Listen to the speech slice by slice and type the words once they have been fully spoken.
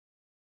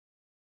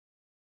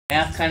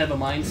math kind of a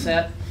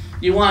mindset.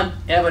 You want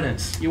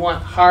evidence. You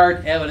want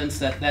hard evidence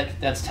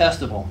that's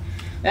testable.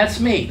 That's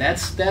me.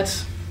 That's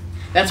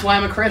why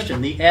I'm a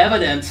Christian. The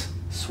evidence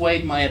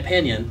swayed my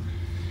opinion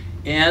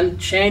and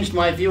changed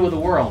my view of the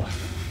world.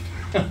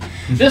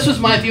 This was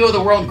my view of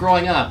the world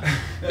growing up.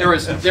 There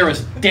was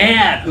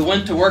Dad who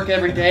went to work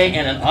every day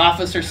in an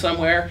office or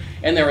somewhere,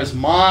 and there was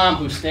Mom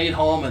who stayed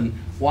home and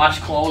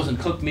washed clothes and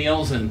cooked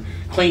meals and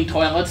cleaned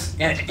toilets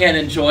and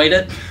enjoyed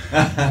it.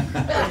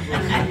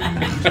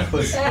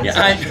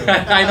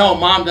 Yeah, I know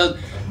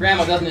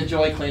Grandma doesn't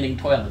enjoy cleaning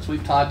toilets.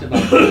 We've talked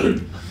about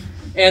it.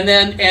 And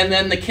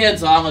then the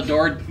kids all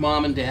adored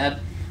Mom and Dad.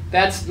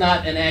 That's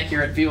not an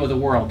accurate view of the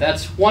world.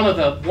 That's one of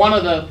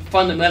the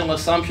fundamental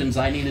assumptions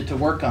I needed to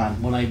work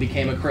on when I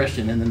became a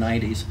Christian in the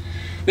 90s.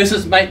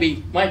 This might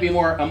be a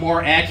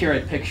more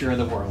accurate picture of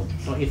the world,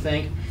 don't you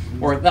think?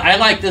 Or I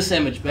like this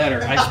image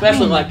better. I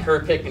especially like her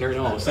picking her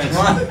nose.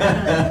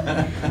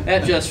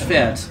 That just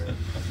fits.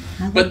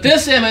 But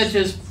this image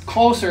is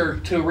closer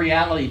to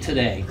reality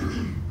today.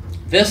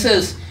 This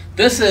is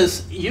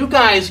you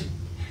guys.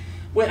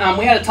 We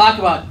had to talk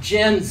about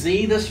Gen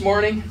Z this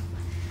morning.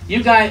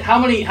 You guys, how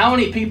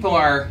many people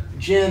are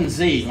Gen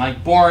Z,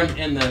 like born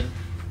in the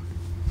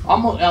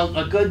almost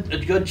a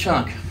good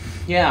chunk?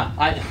 Yeah,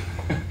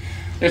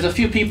 there's a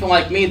few people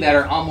like me that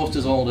are almost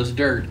as old as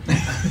dirt.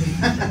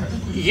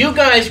 You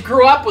guys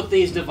grew up with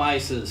these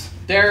devices.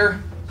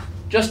 They're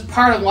just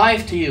part of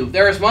life to you.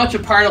 They're as much a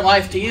part of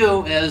life to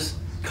you as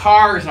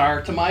cars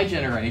are to my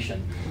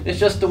generation. It's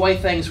just the way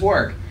things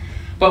work.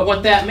 But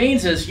what that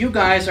means is you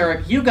guys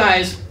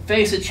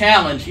face a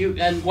challenge.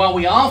 And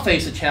we all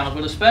face a challenge,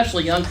 but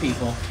especially young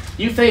people.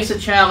 You face a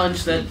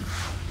challenge that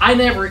I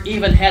never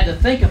even had to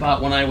think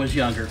about when I was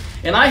younger.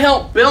 And I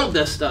helped build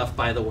this stuff,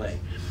 by the way.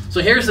 So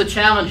here's the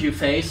challenge you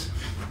face.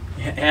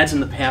 Ads in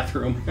the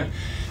bathroom.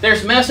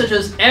 There's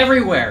messages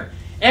everywhere.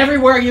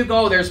 Everywhere you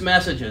go, there's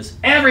messages.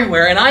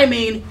 Everywhere, and I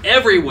mean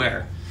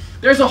everywhere.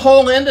 There's a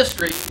whole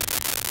industry. This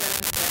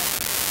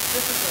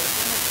is a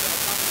image of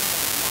a company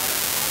called Modern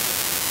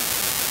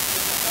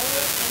There's a whole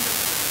industry of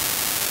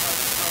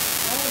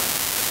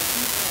grown-ups and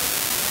people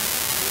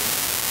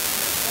in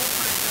their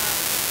full-time job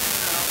is to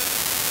figure out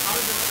how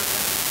to deliver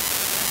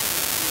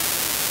messages to you in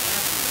the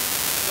bathroom,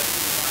 whether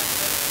you buy it.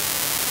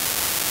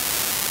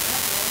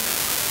 That's all your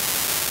mind.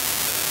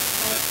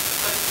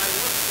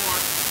 So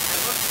I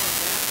look for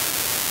that.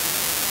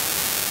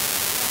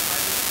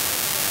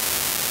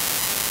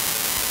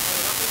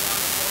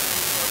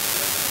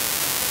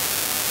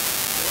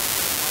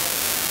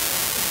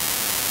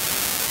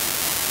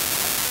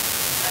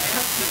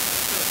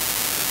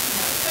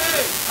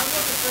 Hey, I'm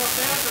looking for a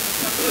bathroom and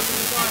something to do.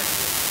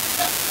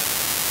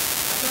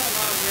 I've got a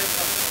lot of weird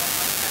stuff, so I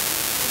find that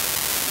interesting.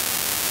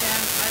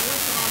 And I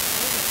went to Las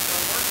Vegas for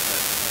a work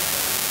trip, and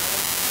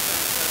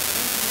I spent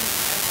 8 years in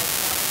animal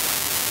product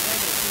like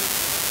negative news.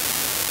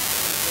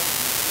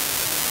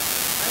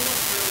 I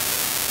looked through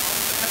all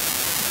the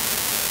bathrooms for 10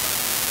 or 15 bucks.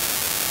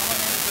 All I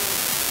had to do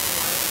was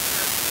control my own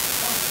shirt.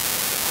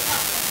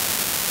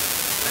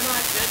 They're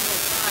not digital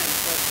signs,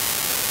 but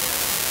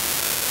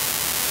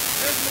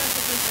there's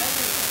messages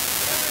everywhere.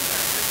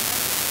 Everywhere there's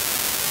messages.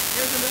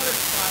 Here's another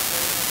spot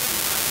where you want to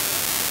see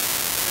messages.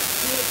 There's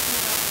PhD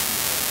level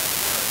people that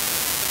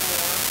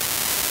work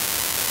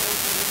for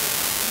social media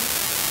companies.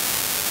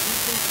 You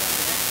see some of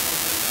the expo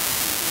days on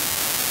TV.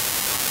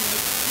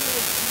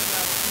 PhD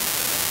level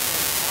people that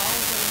spend all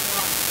day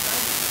long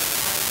studying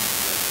how to do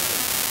PhD.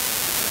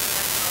 Because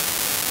that's how they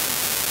make money.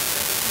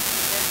 There's a piece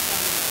of red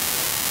sign on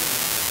PhD.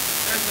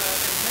 There's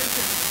an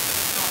invention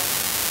called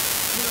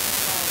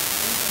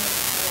Infinite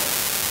Scroll.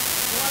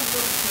 One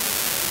little piece of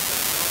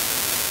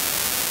technology.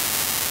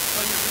 So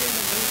you're reading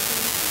the news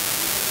feed,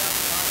 you get down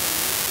the bottom of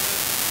the news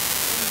feed,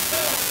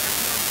 there's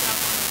more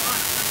stuff on the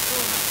bottom. There's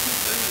still about 2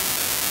 billion.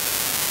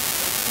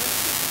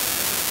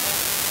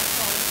 That's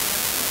all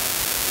Infinite Scroll.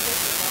 You get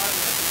to the bottom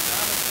of the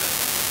JavaScript,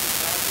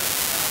 JavaScript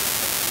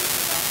takes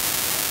reading out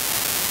from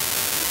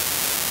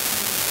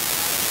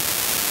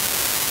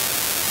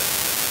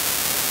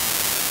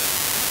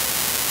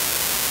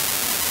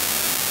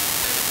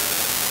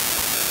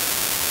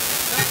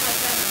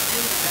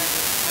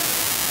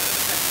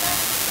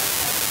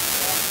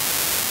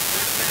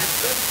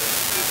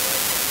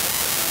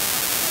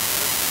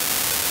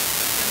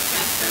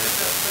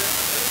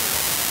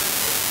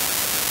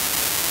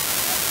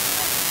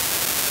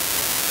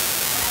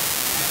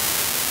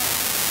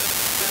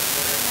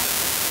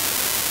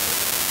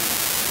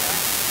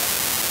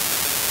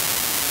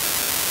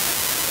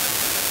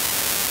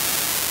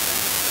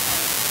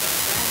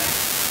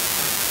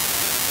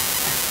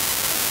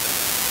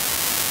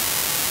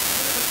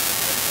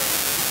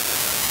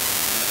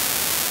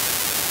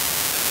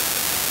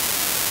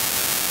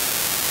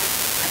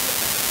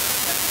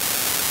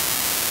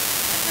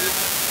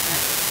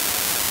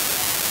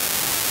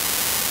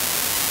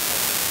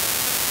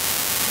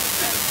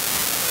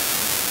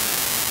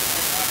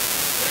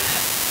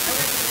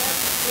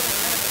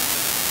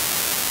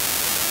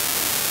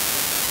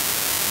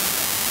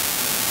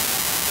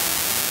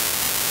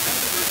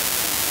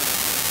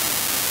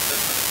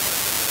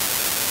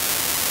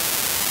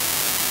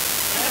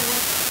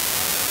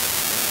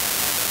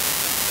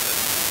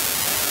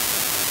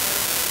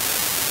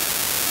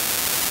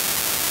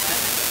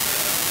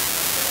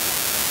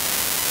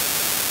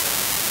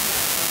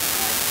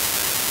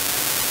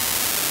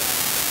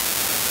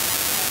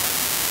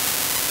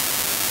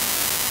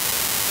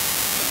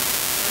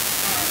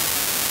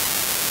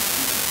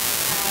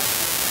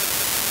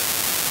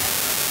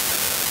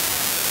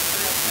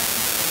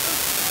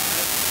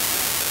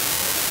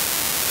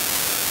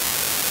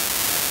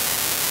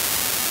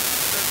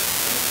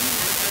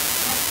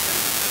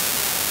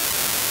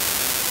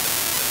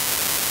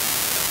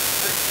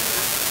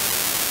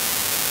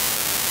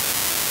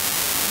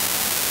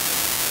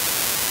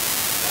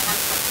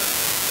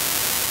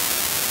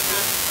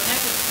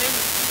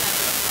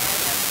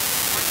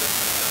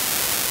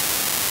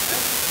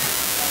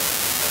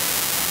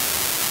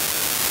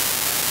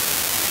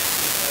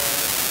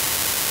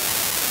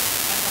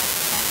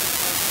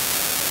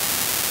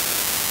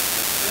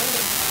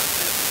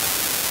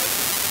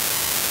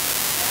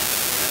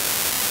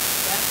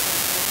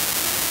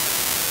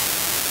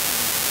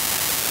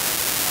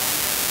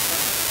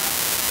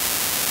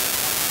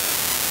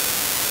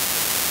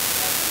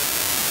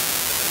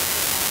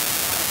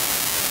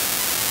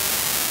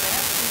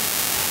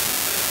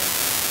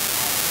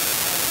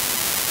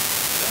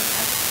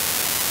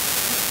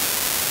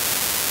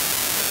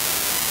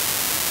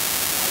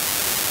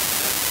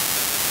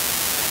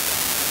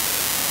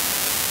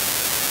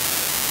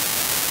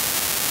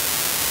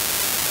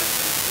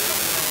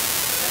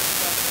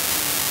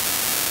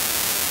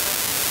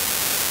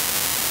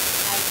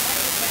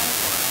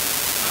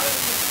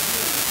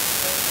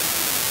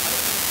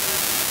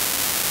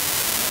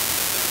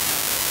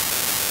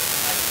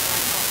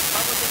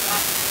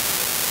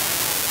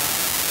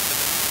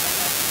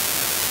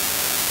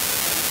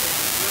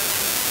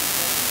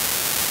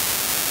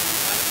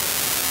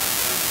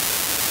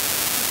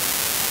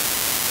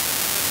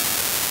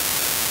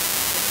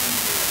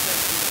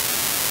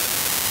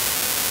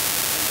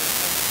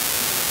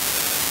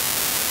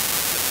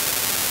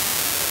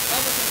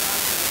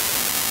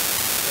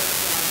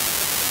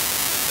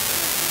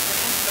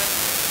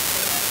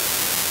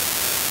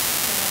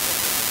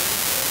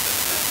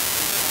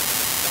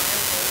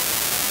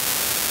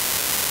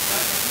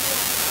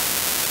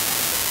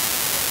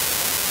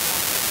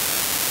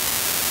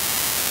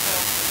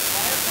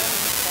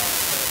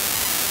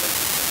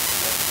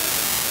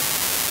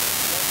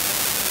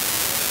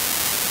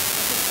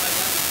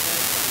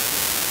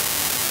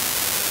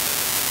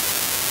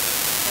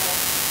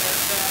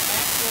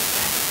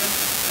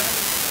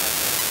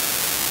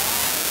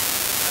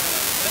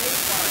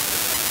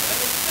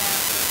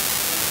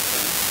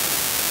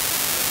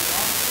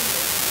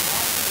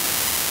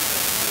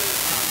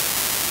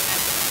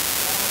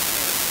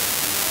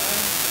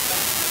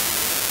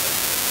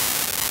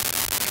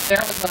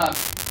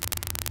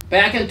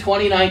back in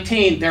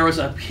 2019, there was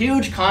a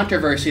huge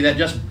controversy that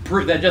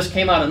just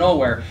came out of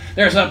nowhere.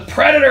 There's a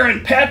predator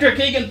in Patrick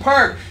Egan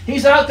Park.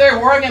 He's out there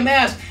wearing a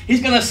mask.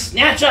 He's going to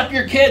snatch up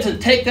your kids and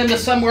take them to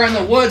somewhere in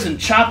the woods and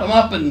chop them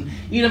up and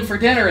eat them for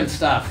dinner and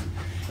stuff.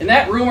 And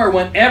that rumor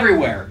went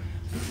everywhere.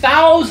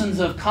 Thousands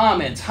of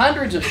comments,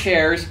 hundreds of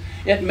shares.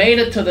 It made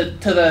it to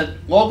the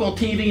local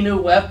TV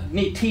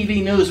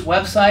news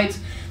websites.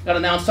 Got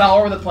announced all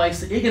over the place.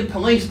 The Egan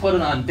police put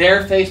it on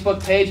their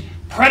Facebook page.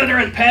 Predator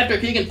in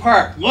Patrick Egan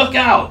Park. Look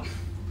out!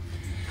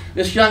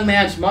 This young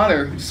man's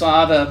mother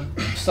saw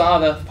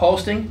the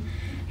posting.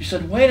 She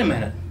said, "Wait a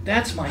minute.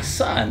 That's my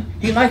son.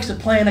 He likes to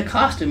play in a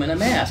costume and a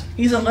mask.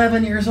 He's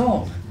 11 years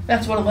old.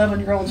 That's what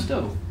 11-year-olds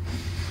do."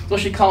 So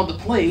she called the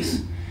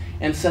police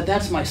and said,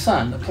 "That's my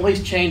son." The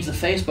police changed the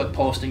Facebook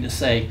posting to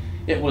say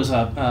it was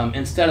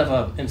instead of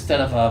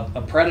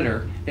a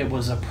predator, it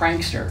was a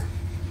prankster.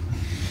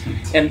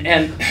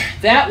 And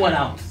that went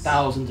out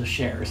thousands of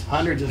shares,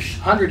 hundreds of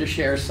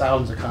shares,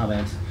 thousands of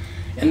comments.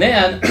 And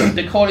then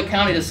Dakota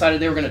County decided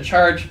they were going to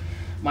charge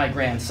my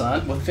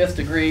grandson with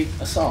 5th-degree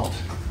assault.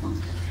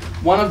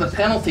 One of the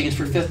penalties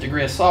for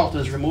 5th-degree assault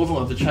is removal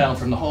of the child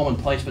from the home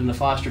and placement into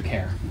foster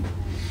care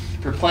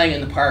for playing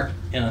in the park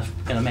in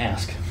a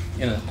mask,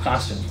 in a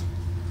costume.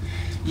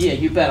 Yeah,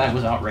 you bet I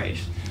was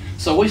outraged.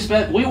 So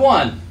we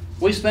won.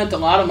 We spent a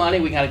lot of money.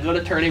 We got a good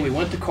attorney. We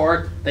went to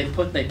court. They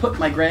put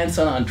my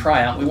grandson on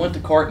trial. We went to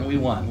court and we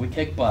won. We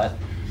kicked butt.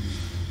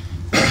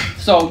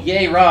 So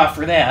yay rah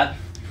for that.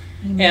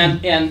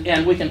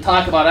 And we can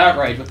talk about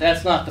outrage, but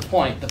that's not the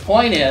point. The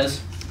point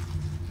is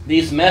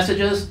these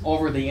messages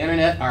over the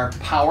internet are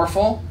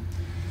powerful,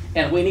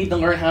 and we need to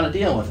learn how to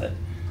deal with it.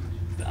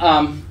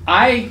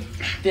 I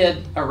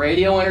did a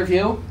radio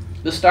interview.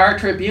 The Star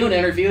Tribune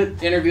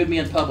interviewed me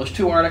and published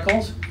 2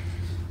 articles.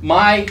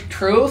 My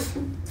truth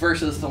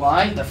versus the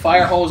lie, the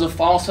fire hose of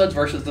falsehoods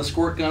versus the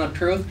squirt gun of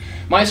truth.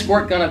 My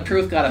squirt gun of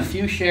truth got a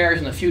few shares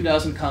and a few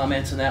dozen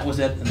comments, and that was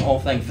it, and the whole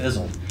thing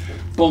fizzled.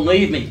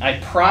 Believe me, I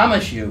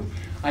promise you,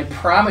 I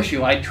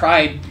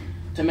tried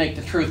to make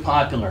the truth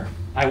popular.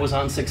 I was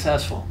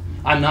unsuccessful.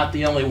 I'm not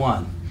the only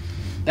one.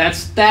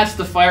 That's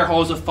the fire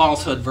hose of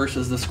falsehood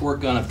versus the squirt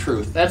gun of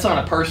truth. That's on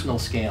a personal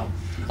scale.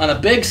 On a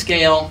big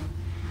scale,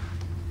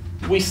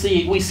 we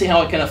see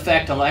how it can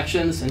affect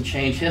elections and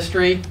change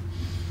history.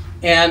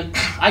 And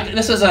I got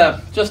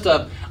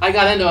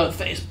into a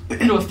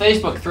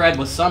Facebook thread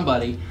with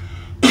somebody.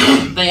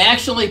 They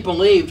actually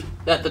believed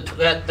that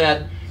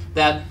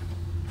that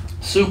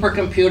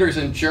supercomputers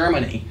in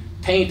Germany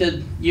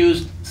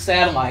used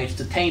satellites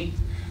to taint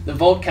the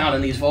vote count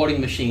in these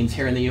voting machines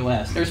here in the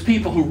U.S. There's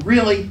people who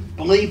really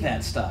believe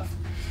that stuff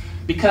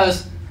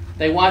because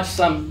they watched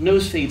some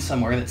news feed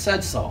somewhere that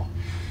said so.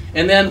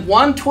 And then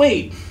one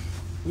tweet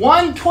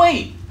can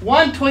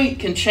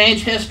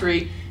change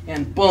history,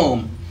 and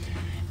boom.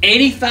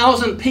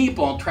 80,000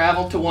 people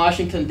traveled to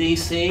Washington,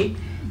 D.C.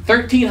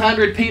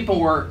 1,300 people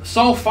were,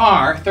 so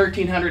far,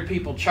 1,300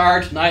 people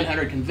charged,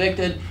 900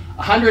 convicted,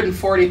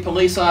 140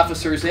 police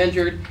officers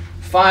injured,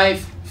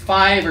 5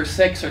 or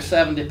 6 or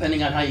 7,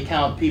 depending on how you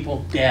count,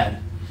 people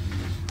dead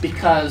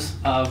because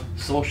of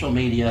social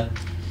media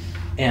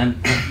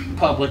and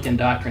public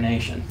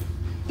indoctrination.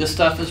 This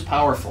stuff is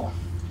powerful.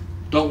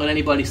 Don't let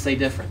anybody say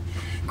different.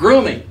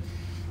 Grooming.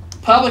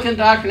 Public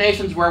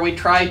indoctrination is where we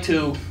try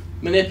to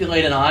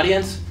manipulate an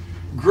audience.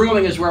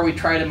 Grooming is where we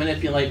try to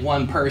manipulate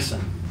one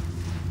person.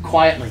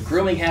 Quietly.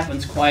 Grooming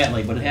happens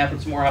quietly, but it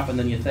happens more often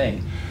than you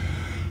think.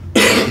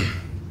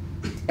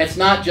 It's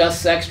not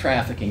just sex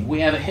trafficking. We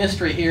have a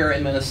history here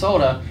in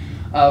Minnesota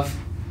of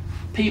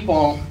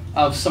people,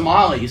 of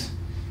Somalis,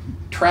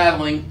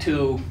 traveling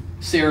to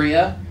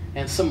Syria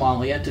and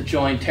Somalia to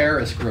join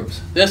terrorist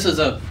groups. This is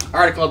an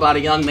article about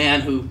a young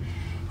man who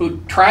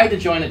tried to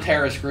join a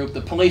terrorist group. The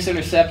police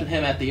intercepted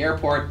him at the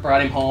airport,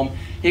 brought him home.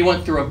 He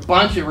went through a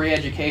bunch of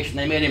re-education.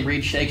 They made him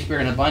read Shakespeare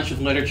and a bunch of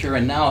literature,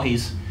 and now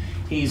he's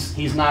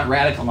not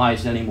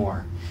radicalized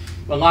anymore.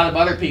 But a lot of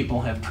other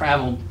people have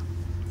traveled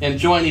and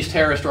joined these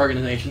terrorist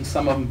organizations.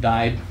 Some of them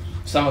died.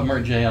 Some of them are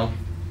in jail.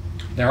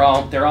 They're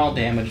all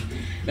damaged.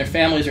 Their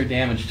families are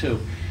damaged too.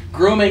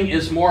 Grooming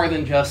is more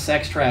than just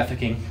sex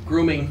trafficking.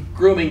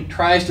 Grooming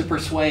tries to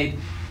persuade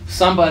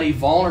somebody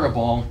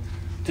vulnerable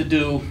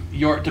to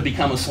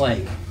become a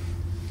slave.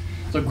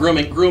 So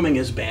grooming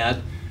is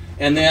bad.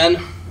 And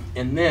then,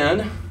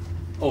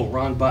 oh,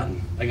 wrong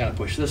button. I gotta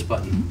push this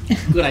button.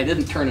 Good, I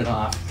didn't turn it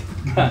off.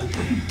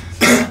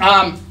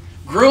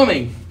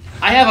 Grooming.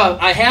 I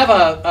have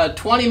a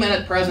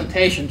 20-minute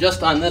presentation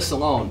just on this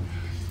alone.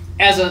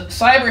 As a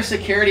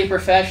cybersecurity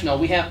professional,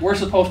 we're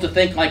supposed to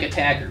think like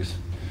attackers.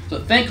 So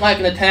think like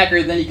an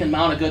attacker, then you can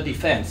mount a good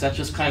defense. That's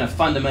just kind of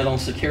fundamental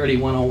security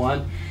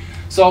 101.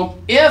 So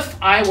if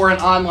I were an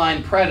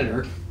online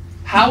predator,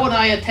 how would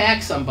I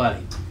attack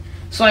somebody?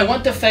 So I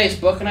went to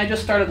Facebook and I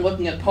just started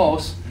looking at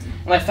posts,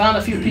 and I found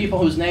a few people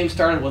whose names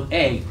started with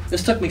A.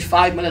 This took me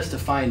 5 minutes to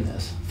find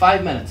this.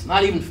 5 minutes,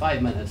 not even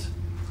 5 minutes.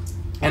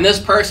 And this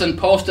person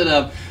posted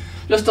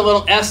just a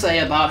little essay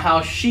about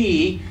how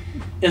she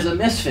is a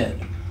misfit.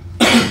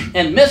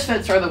 And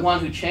misfits are the one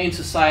who change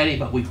society,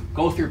 but we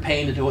go through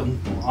pain to do it and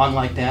on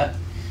like that.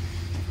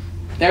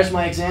 There's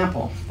my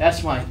example.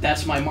 That's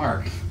my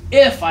mark.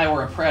 If I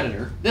were a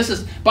predator, this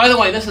is, by the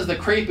way, this is the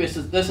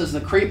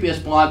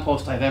creepiest blog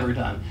post I've ever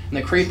done, and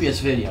the creepiest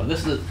video.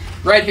 This is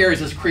right here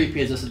is as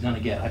creepy as this is going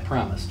to get, I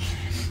promise.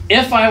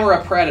 If I were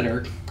a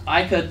predator,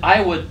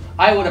 I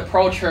would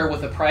approach her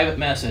with a private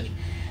message,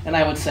 and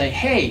I would say,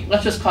 hey,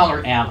 let's just call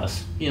her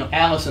Alice. You know,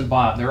 Alice and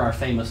Bob, they're our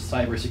famous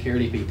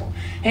cybersecurity people.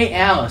 Hey,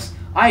 Alice,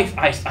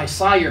 I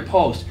saw your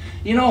post.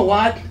 You know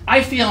what?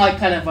 I feel like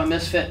kind of a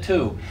misfit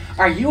too.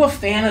 Are you a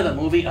fan of the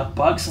movie A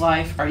Bug's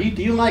Life? Do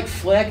you like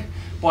Flick?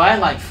 Well, I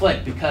like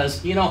Flick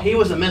because, you know, he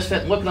was a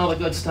misfit and look at all the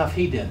good stuff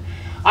he did.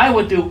 I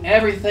would do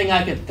everything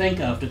I could think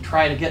of to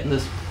try to get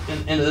into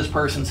this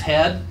person's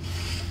head.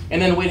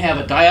 And then we'd have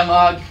a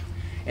dialogue,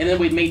 and then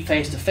we'd meet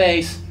face to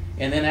face,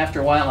 and then after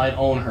a while I'd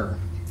own her.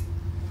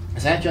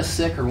 Is that just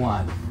sick or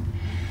what?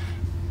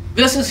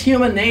 This is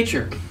human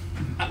nature.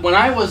 When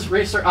I was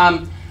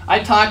I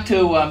talked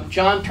to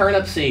John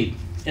Turnipseed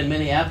in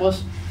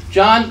Minneapolis.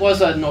 John was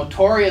a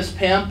notorious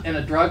pimp and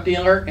a drug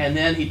dealer, and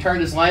then he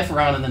turned his life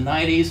around in the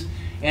 90s,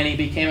 and he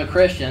became a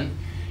Christian,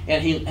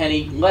 and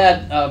he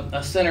led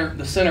the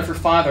Center for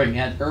Fathering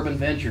at Urban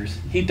Ventures.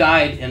 He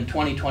died in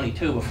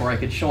 2022 before I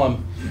could show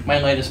him my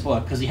latest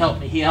book because he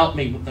helped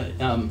me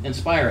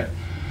inspire it.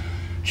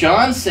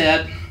 John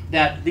said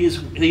that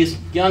these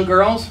young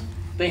girls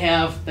they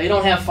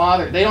don't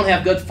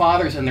have good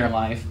fathers in their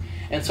life,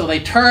 and so they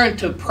turn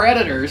to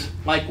predators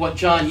like what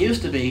John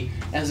used to be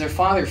as their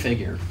father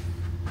figure.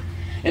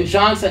 And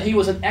John said he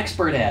was an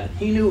expert at it.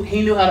 He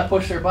knew how to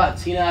push their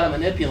butts. He knew how to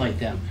manipulate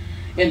them.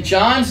 In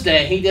John's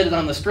day, he did it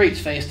on the streets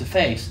face to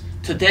face.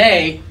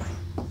 Today,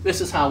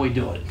 this is how we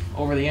do it,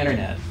 over the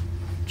internet.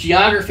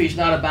 Geography's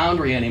not a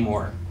boundary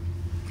anymore.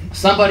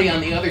 Somebody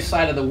on the other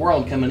side of the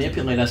world can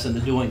manipulate us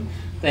into doing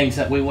things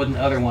that we wouldn't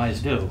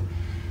otherwise do.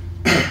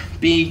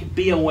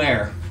 Be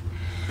aware.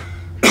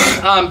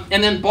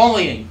 And then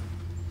bullying.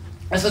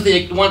 This is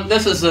the one.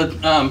 This is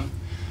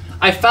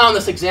I found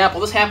this example.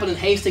 This happened in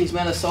Hastings,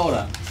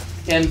 Minnesota,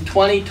 in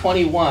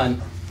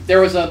 2021. There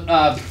was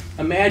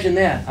imagine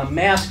that, a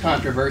mask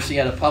controversy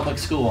at a public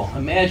school.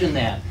 Imagine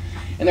that.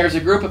 And there was a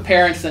group of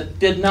parents that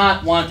did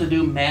not want to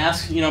do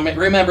masks. You know,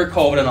 remember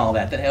COVID and all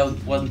that.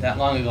 That wasn't that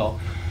long ago.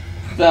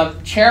 The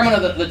chairman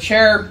of the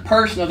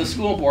chairperson of the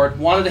school board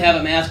wanted to have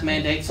a mask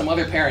mandate. Some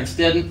other parents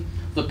didn't.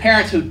 The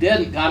parents who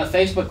didn't got a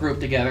Facebook group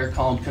together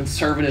called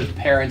Conservative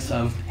Parents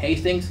of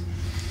Hastings,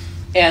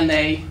 and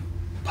they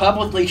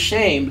publicly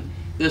shamed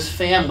this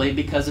family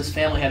because this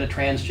family had a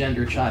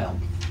transgender child.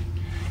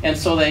 And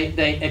so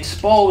they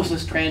exposed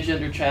this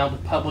transgender child to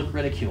public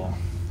ridicule.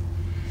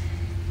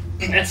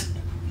 That's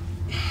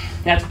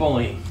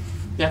bullying.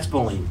 That's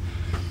bullying.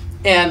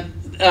 And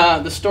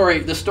the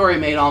story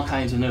made all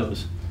kinds of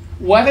news.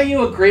 Whether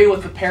you agree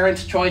with the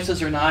parents'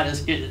 choices or not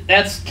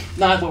that's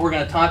not what we're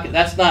going to talk about.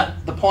 That's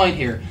not the point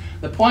here.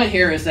 The point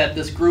here is that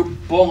this group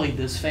bullied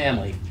this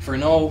family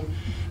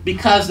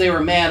because they were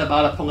mad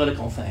about a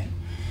political thing.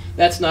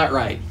 That's not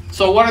right.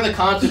 So what are the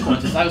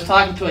consequences? I was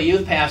talking to a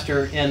youth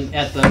pastor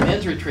at the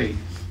men's retreat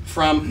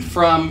from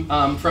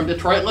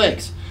Detroit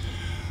Lakes.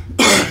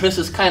 This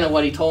is kind of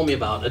what he told me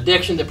about.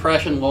 Addiction,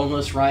 depression,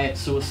 loneliness, riot,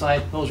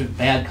 suicide. Those are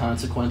bad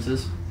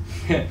consequences.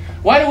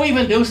 Why do we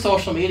even do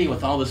social media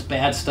with all this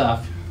bad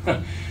stuff?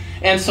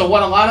 And so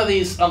what a lot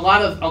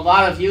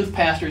of youth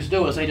pastors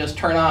do is they just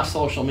turn off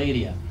social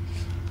media.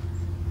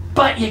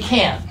 But you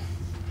can't.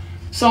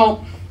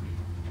 So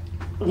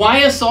why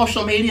is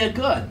social media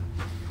good?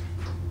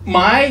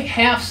 My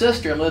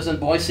half-sister lives in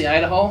Boise,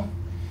 Idaho.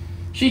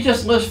 She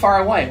just lives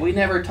far away. We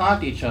never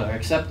talk to each other,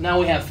 except now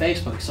we have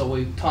Facebook, so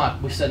we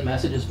send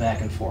messages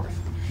back and forth.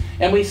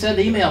 And we send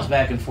emails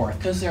back and forth,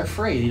 because they're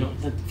free.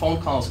 The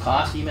phone calls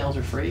cost, emails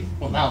are free.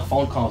 Well, now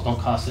phone calls don't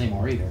cost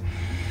anymore either.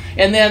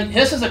 And then,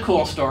 this is a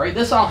cool story.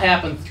 This all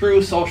happened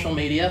through social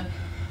media.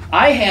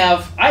 I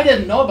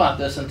didn't know about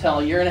this until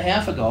a year and a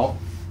half ago.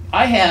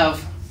 I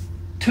have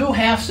 2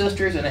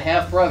 half-sisters and a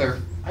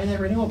half-brother I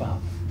never knew about.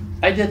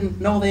 I didn't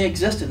know they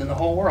existed in the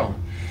whole world.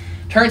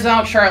 Turns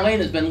out Charlene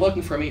has been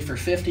looking for me for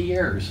 50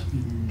 years,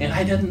 and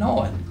I didn't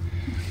know it.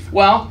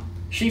 Well,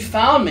 she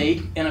found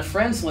me in a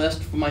friends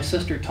list for my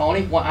sister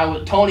Tony.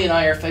 Tony and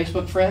I are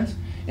Facebook friends,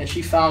 and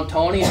she found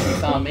Tony and she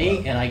found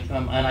me, and I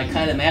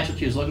kind of matched what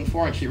she was looking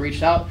for, and she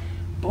reached out.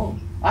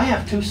 Boom! I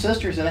have 2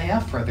 sisters and a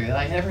half-brother that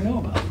I never knew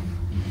about.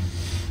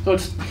 So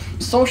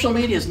social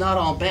media is not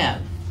all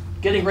bad.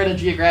 Getting rid of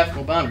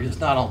geographical boundaries is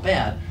not all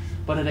bad,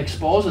 but it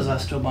exposes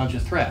us to a bunch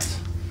of threats.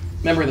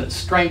 Remember that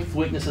strength,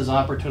 weaknesses,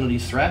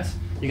 opportunities, threats.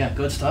 You got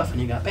good stuff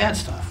and you got bad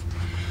stuff.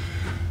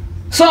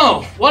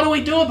 So, what do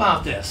we do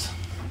about this?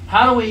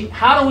 How do we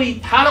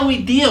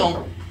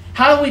deal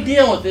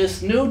with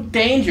this new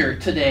danger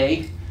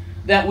today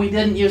that we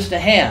didn't used to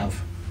have?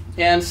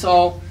 And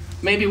so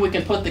maybe we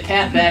can put the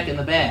cat back in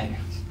the bag.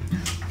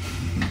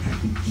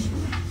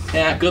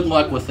 Yeah, good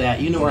luck with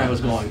that. You knew where I was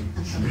going.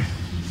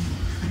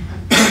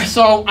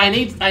 So I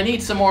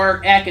need some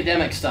more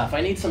academic stuff.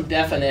 I need some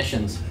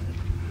definitions.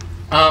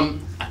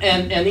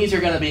 and these are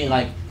going to be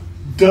like,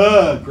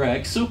 duh,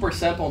 Greg, super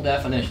simple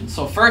definitions.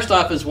 So first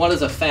off is, what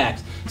is a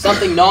fact?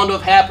 Something known to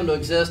have happened to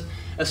exist,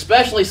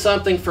 especially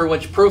something for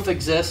which proof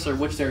exists or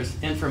which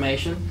there's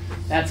information.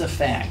 That's a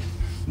fact.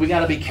 We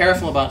got to be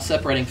careful about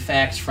separating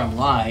facts from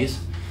lies.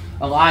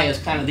 A lie is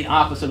kind of the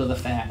opposite of a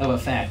fact.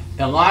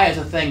 A lie is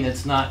a thing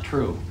that's not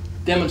true.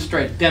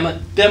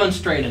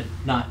 Demonstrated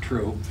not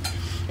true.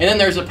 And then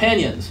there's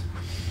opinions.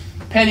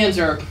 Opinions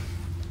are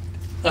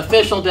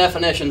official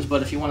definitions,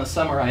 but if you want to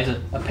summarize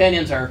it,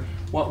 opinions are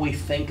what we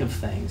think of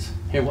things.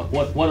 Here,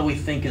 what do we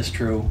think is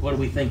true? What do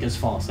we think is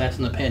false? That's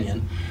an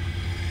opinion.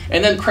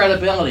 And then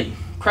credibility.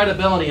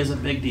 Credibility is a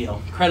big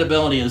deal.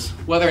 Credibility is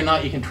whether or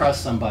not you can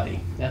trust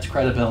somebody. That's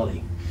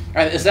credibility. All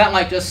right, is that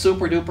like just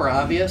super duper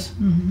obvious?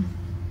 Mm-hmm.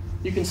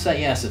 You can say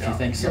yes if you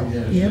think so.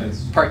 Yep.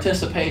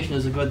 Participation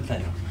is a good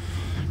thing.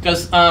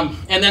 Because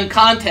and then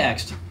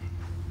context.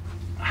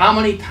 How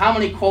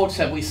many quotes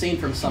have we seen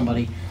from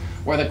somebody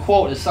where the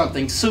quote is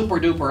something super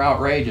duper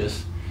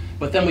outrageous,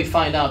 but then we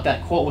find out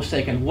that quote was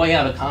taken way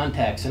out of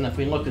context, and if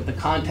we look at the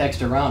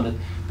context around it,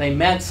 they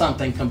meant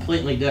something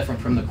completely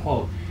different from the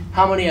quote.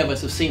 How many of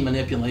us have seen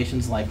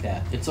manipulations like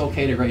that? It's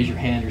okay to raise your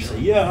hand or say,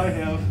 yeah, I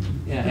have.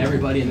 Yeah,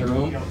 everybody in the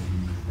room?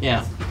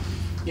 Yeah.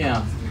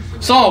 Yeah.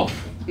 So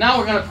now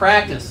we're going to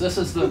practice. This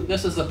is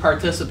the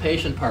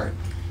participation part.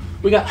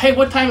 We got, hey,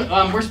 what time,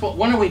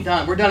 when are we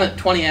done? We're done at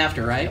 20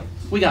 after, right?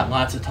 We got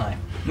lots of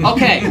time.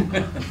 Okay.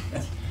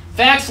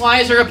 Facts,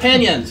 lies, or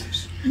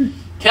opinions.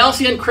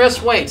 Kelsey and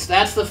Chris Waits,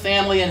 that's the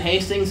family in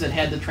Hastings that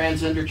had the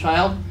transgender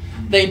child.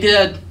 They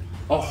did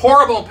a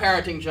horrible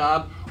parenting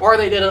job, or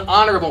they did an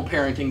honorable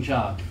parenting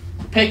job.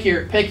 Pick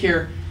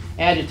your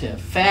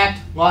adjective. Fact,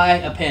 lie,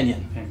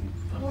 opinion.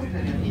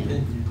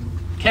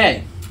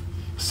 Okay.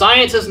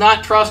 Science is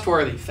not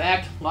trustworthy.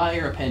 Fact, lie,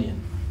 or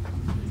opinion.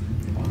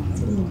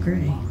 It's a little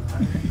gray.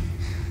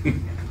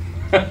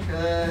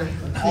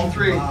 All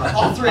three.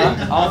 All three.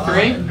 All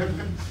three?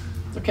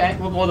 Okay,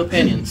 we'll go with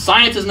opinion.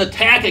 Science is an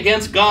attack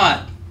against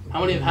God.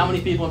 How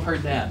many people have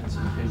heard that?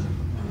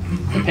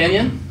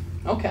 Opinion?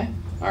 Okay,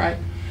 all right.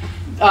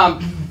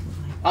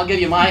 I'll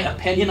give you my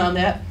opinion on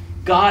that.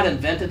 God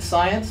invented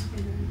science,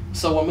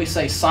 so when we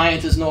say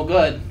science is no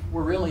good,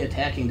 we're really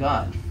attacking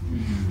God.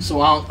 So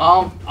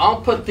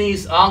I'll put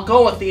these. I'll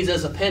go with these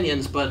as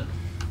opinions, but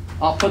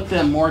I'll put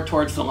them more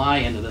towards the lie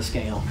end of the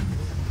scale.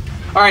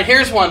 All right,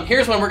 here's one.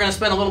 We're going to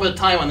spend a little bit of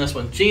time on this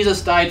one.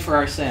 Jesus died for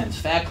our sins.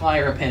 Fact, lie,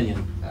 or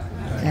opinion?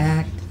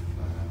 Fact.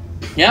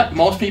 Yep,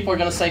 most people are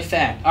going to say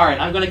fact. All right,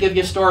 I'm going to give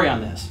you a story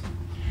on this.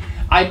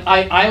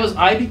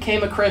 I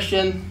became a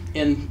Christian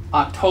in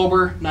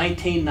October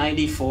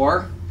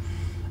 1994.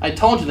 I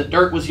told you that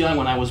dirt was young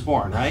when I was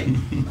born, right?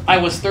 I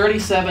was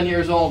 37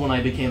 years old when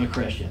I became a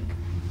Christian.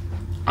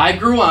 I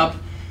grew up.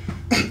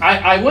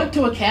 I went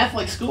to a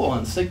Catholic school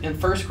in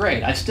first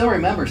grade. I still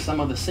remember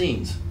some of the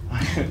scenes.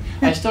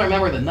 I still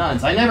remember the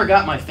nuns. I never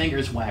got my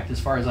fingers whacked as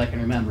far as I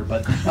can remember,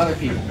 but other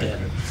people did.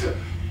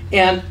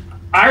 And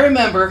I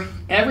remember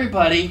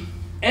everybody,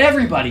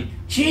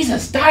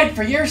 Jesus died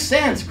for your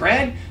sins,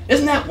 Greg.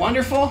 Isn't that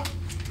wonderful?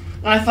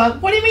 And I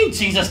thought, what do you mean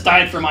Jesus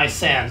died for my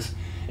sins?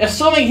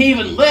 Assuming he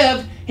even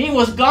lived, he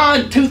was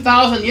gone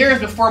 2,000 years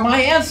before my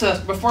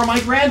ancestors, before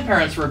my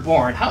grandparents were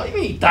born. How do you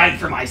mean he died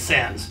for my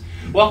sins?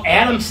 Well,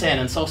 Adam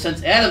sinned, and so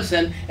since Adam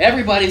sinned,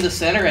 everybody's a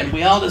sinner and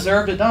we all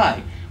deserve to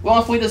die. Well,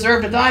 if we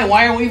deserve to die,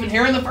 why are we even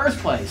here in the first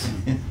place?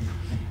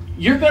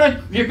 You're gonna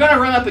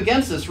run up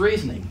against this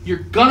reasoning. You're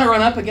gonna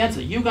run up against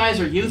it. You guys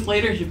are youth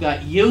leaders. You've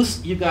got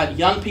youth. You've got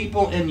young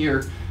people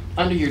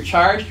under your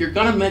charge. You're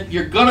gonna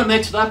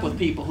mix it up with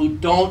people who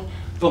don't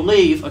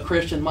believe a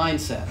Christian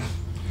mindset.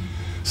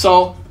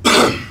 So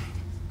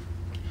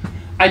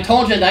I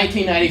told you in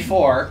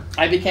 1994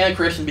 I became a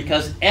Christian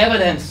because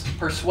evidence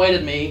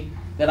persuaded me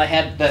that I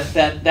had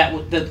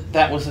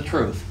that was the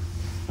truth.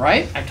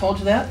 Right? I told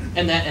you that,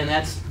 and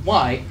that's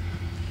why.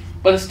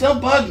 But it still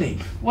bugged me.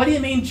 What do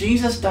you mean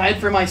Jesus died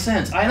for my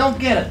sins? I don't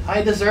get it.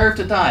 I deserve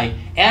to die.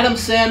 Adam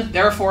sinned,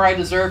 therefore I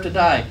deserve to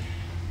die.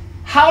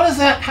 How does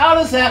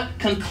that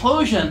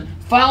conclusion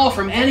follow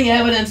from any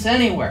evidence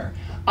anywhere?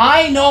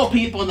 I know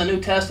people in the New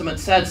Testament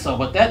said so,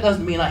 but that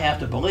doesn't mean I have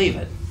to believe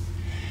it.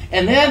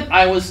 And then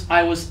I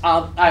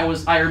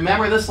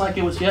remember this like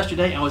it was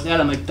yesterday. I was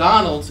at a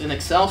McDonald's in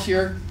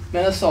Excelsior,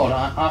 Minnesota,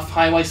 off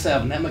Highway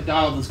 7. That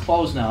McDonald's is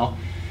closed now.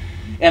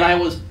 And I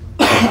was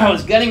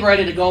getting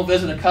ready to go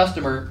visit a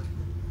customer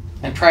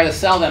and try to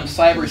sell them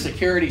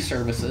cybersecurity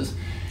services.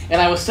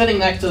 And I was sitting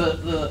next to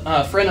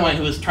the friend of mine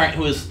who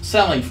was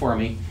selling for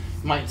me,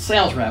 my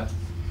sales rep.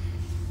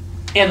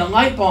 And the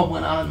light bulb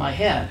went on in my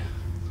head.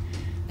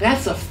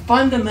 That's a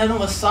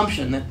fundamental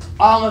assumption that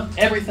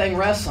everything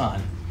rests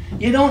on.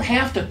 You don't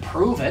have to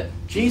prove it.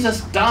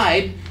 Jesus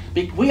died.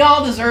 We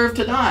all deserve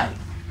to die.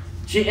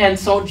 And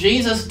so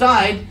Jesus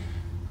died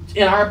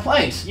in our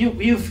place.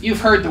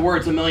 You've heard the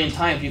words a million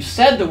times. You've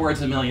said the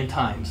words a million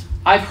times.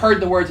 I've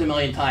heard the words a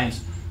million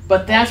times.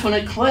 But that's when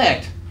it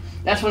clicked.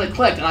 That's when it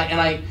clicked. And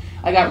I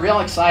got real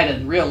excited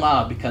and real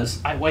loud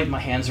because I waved my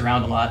hands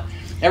around a lot.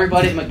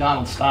 Everybody at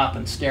McDonald's stopped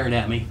and stared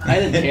at me. I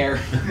didn't care.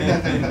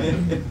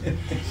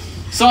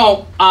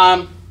 So,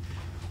 I'm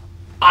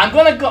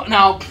going to go,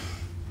 now,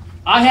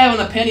 I have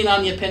an opinion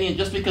on the opinion.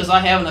 Just because I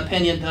have an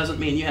opinion doesn't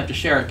mean you have to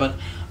share it, but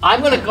I'm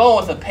going to go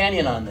with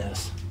opinion on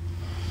this.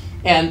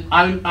 And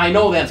I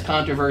know that's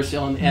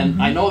controversial,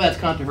 and I know that's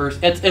controversial.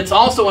 It's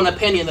also an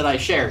opinion that I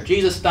share.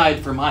 Jesus died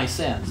for my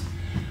sins.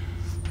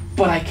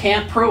 But I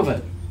can't prove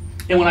it.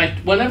 And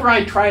whenever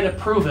I try to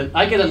prove it,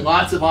 I get in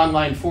lots of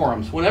online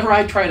forums. Whenever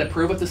I try to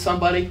prove it to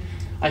somebody,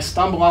 I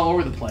stumble all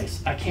over the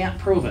place. I can't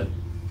prove it.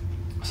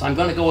 So I'm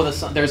going to go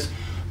with there's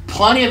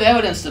plenty of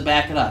evidence to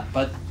back it up,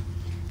 but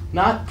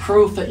not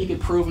proof that you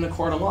could prove in a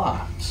court of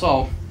law.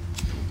 So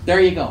there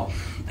you go.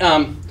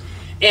 And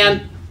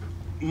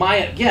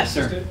yes,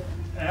 sir. Just to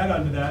add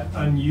on to that,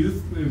 on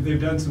youth,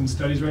 they've done some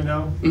studies right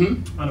now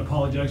on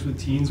apologetics with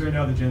teens right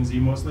now, the Gen Z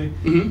mostly,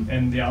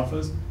 and the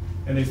alphas,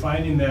 and they're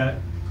finding that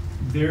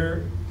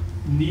their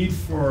need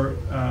for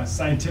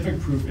scientific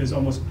proof is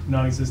almost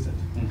non-existent.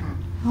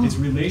 It's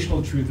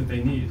relational truth that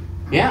they need.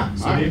 Yeah.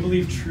 So they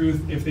believe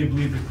truth if they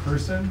believe the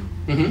person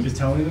is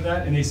telling them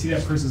that, and they see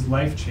that person's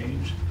life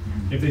change.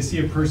 If they see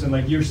a person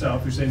like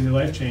yourself, who's saying your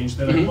life changed,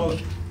 they're like, well,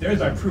 there's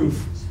my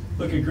proof.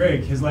 Look at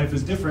Greg, his life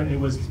is different.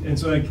 And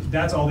so like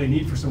that's all they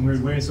need for some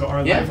weird way. So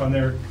our life on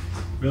their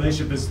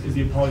relationship is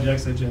the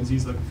apologetics that Gen Z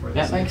is looking for.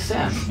 That makes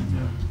sense.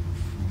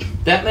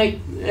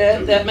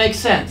 That makes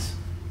sense.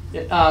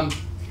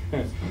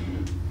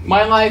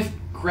 My life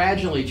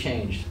gradually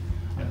changed.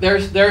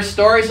 There's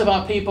stories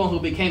about people who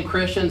became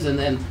Christians and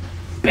then,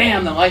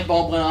 bam, the light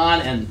bulb went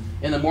on, and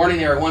in the morning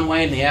they were one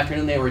way, in the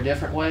afternoon they were a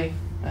different way.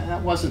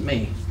 That wasn't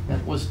me.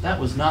 That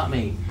was not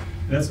me.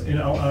 That's,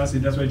 honestly,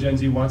 that's why Gen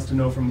Z wants to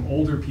know from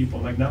older people,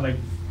 like not like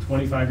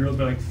 25-year-olds,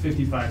 but like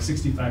 55,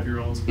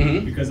 65-year-olds,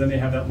 because then they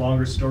have that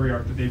longer story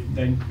arc that they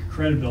then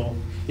credible,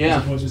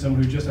 as opposed to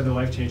someone who just had their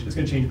life change. It's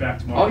going to change back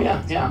tomorrow. Oh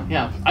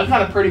yeah. I've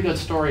got a pretty good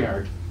story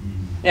arc,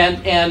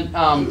 and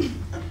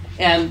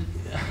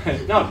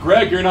no,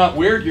 Greg, you're not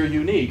weird. You're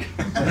unique.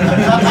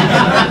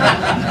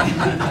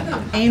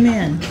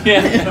 Amen.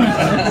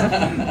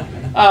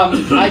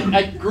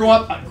 I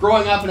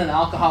growing up in an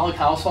alcoholic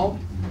household,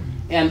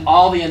 and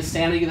all the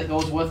insanity that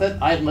goes with it.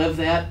 I lived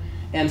that,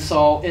 and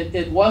so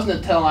it wasn't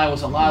until I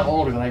was a lot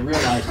older that I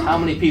realized how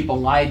many people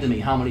lied to me,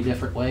 how many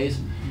different ways,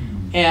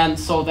 and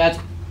so that's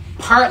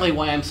partly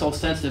why I'm so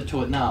sensitive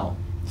to it now.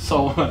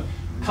 So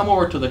come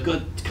over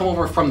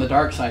from the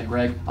dark side,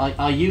 Greg.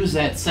 I'll use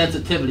that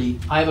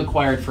sensitivity I've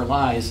acquired for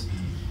lies,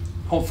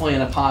 hopefully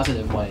in a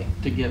positive way,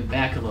 to give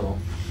back a little.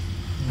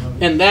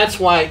 And that's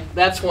why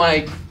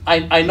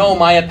I know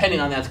my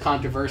opinion on that's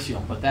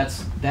controversial, but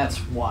that's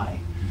why.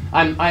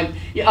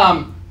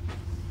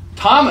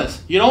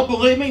 Thomas, you don't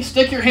believe me?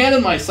 Stick your hand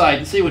in my side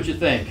and see what you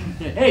think.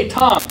 Hey,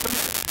 Tom. That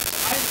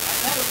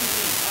would be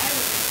me. I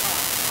would be Tom.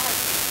 All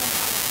right, come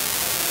on.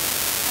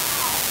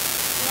 Wow.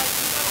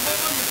 You got a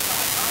hole on your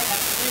side. All right,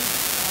 that's the thing.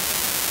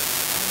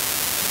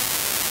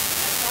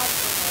 That's not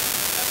so much.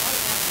 That might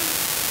not be.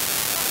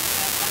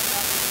 That might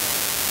not be.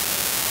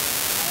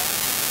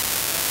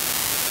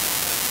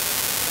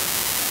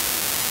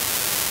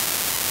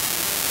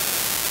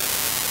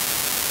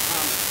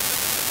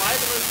 The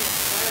Bible is the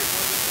inspired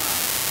word of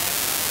God.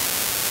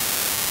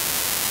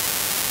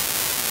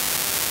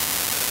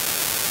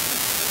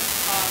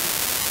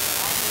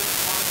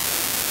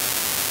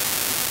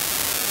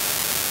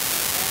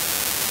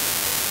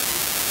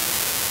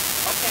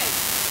 Okay,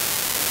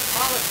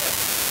 politics.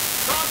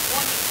 Trump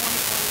won the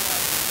 2020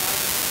 election.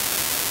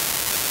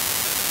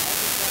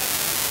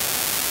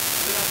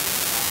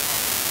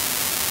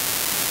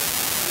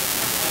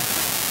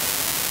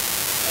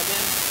 And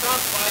then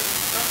Trump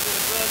did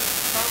a good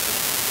job.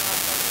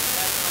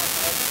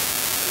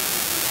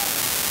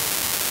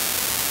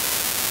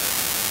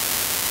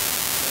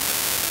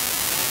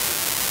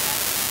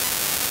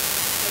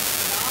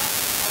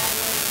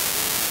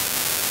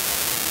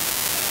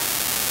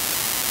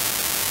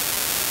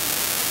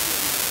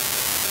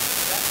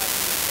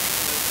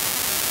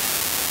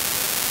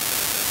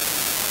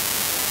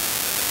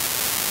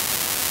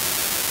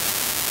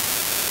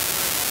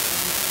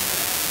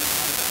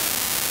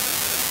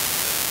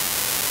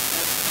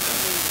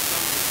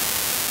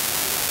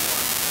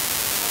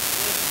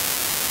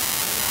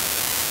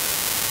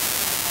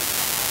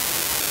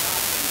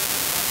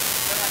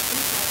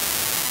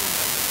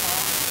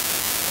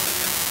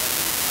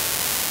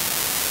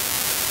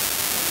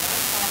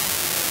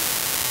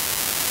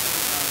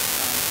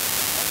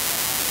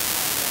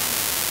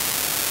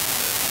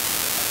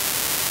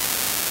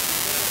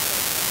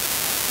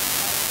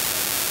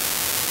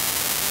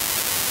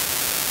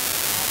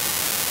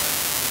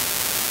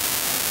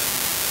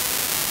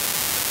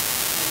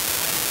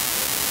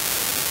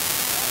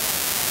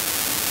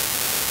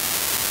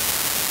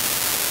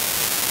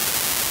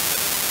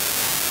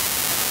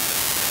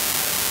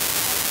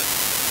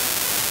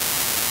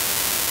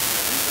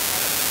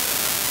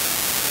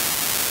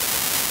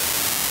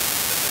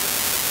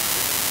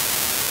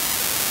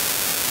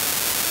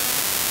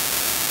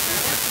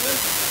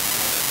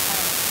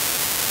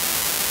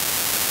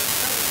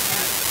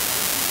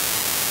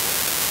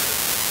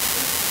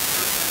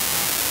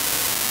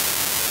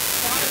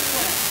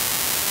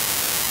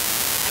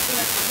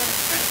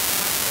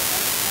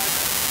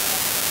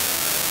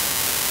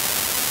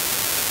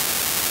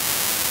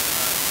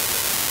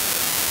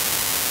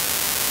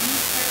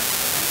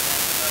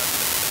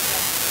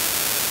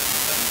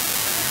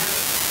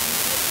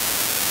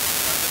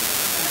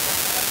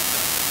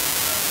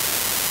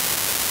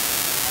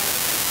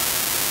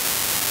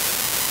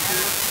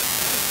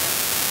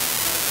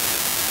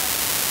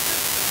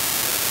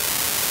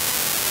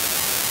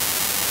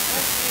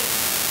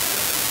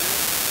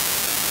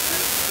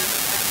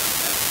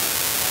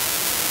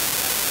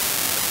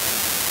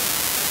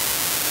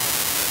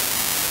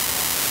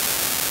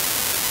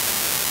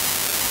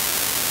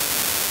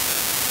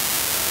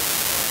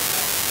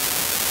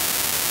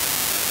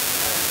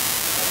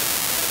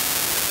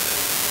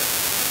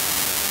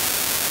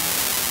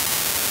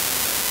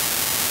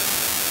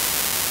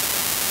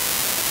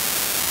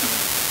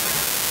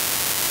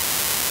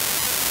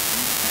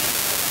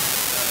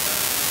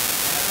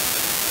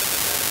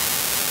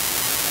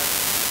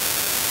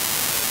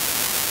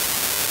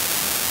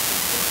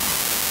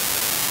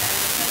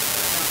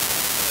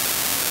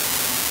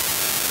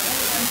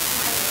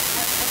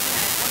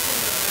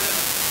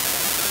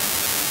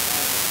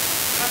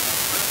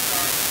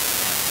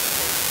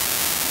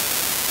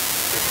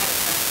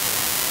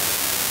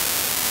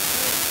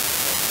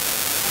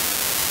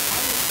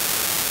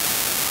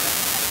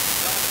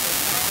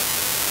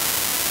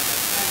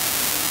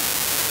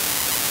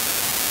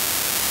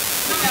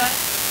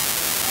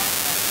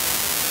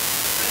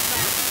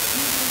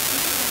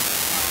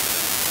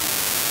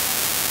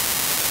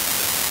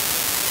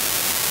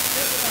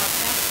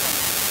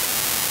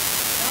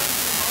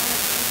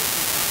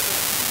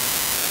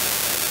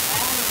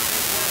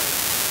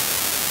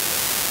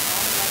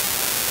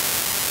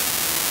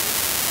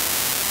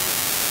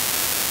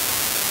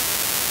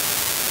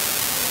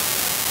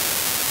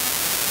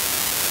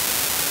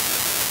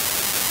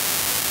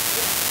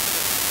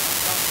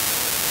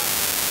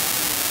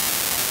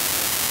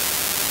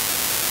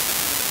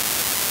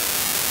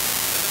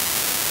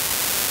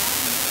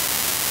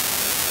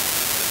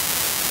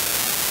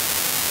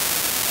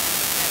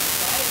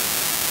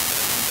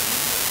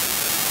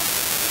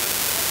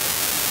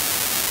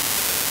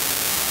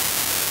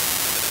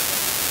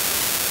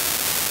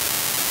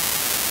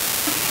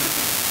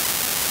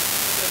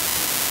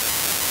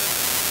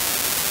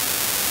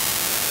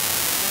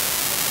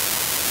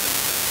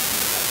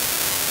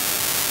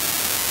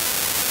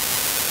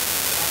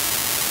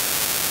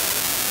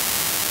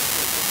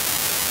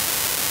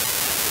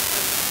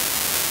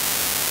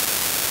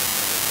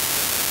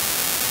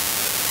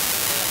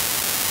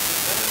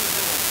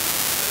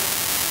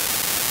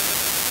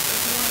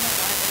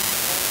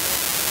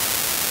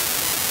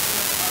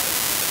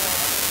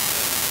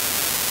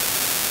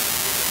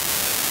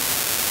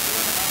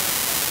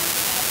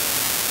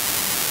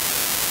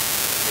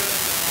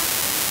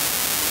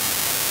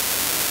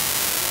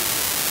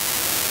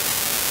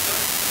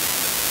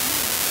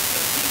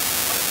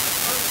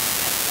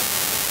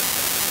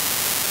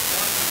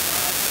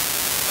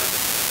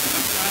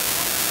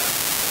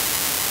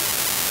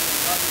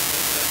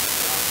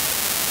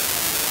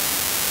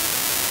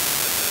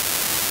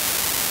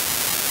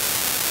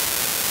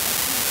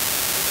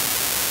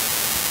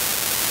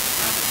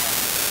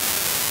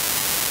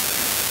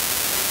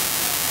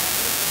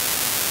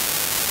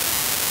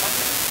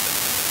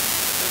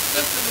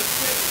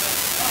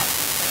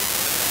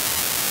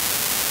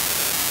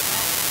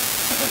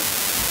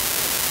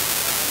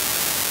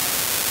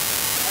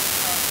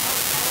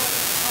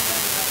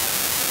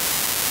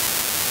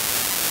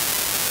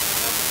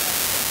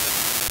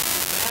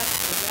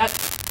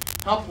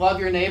 help love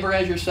your neighbor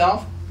as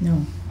yourself?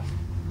 No.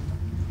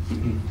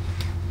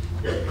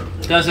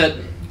 Does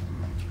it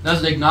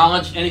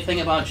acknowledge anything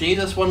about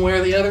Jesus one way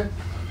or the other?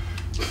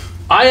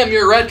 I am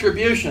your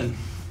retribution.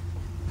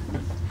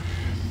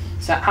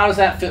 So how does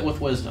that fit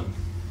with wisdom?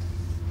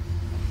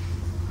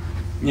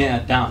 Yeah,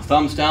 down.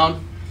 Thumbs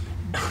down.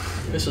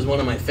 This is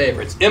one of my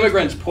favorites.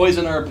 Immigrants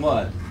poison our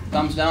blood.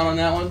 Thumbs down on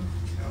that one?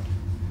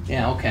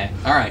 Yeah, okay.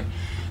 All right.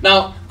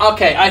 Now,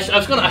 okay, I should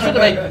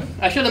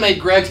have made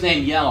Greg's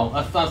name yellow.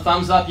 A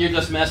thumbs up, you're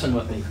just messing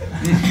with me.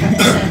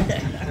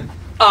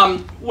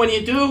 When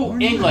you do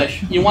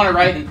English, you want to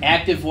write an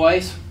active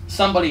voice.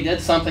 Somebody did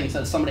something,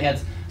 so somebody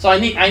had. So I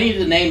needed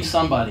to name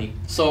somebody.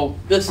 So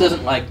this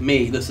isn't like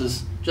me. This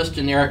is just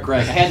generic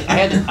Greg. I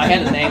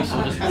had a name,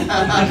 so just.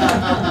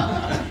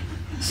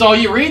 So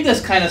you read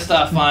this kind of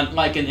stuff on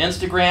like in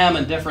Instagram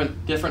and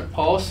different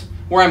posts.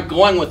 Where I'm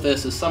going with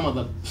this is some of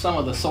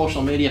the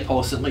social media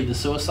posts that lead to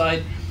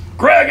suicide.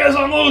 Greg is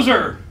a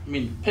loser. I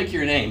mean, pick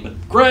your name,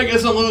 but Greg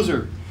is a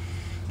loser.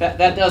 That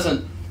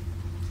doesn't,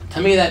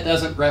 to me, that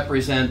doesn't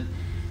represent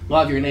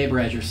love your neighbor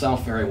as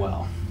yourself very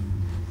well.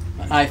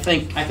 I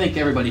think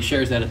everybody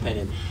shares that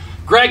opinion.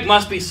 Greg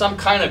must be some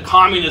kind of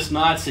communist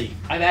Nazi.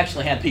 I've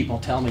actually had people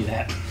tell me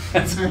that.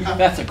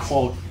 That's a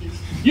quote.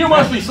 You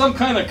must be some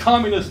kind of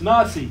communist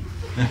Nazi.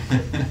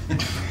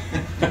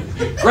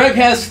 Greg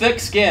has thick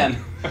skin.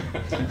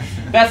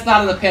 That's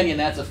not an opinion,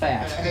 that's a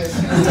fact.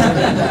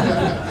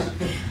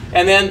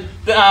 And then,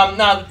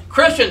 now,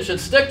 Christians should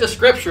stick to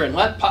Scripture and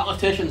let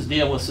politicians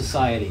deal with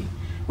society.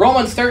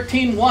 Romans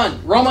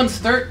 13:1.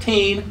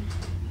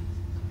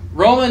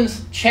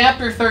 Romans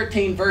chapter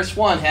 13, verse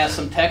 1 has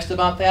some text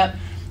about that.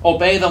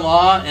 Obey the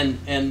law and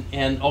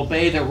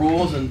obey the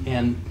rules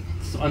and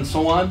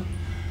so on.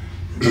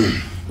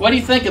 What do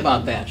you think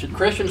about that? Should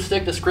Christians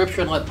stick to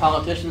Scripture and let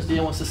politicians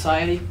deal with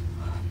society?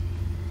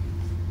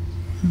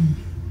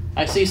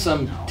 I see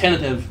some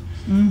tentative.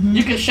 Mm-hmm.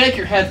 You can shake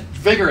your head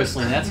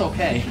vigorously. That's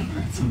okay.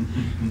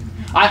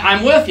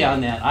 I'm with you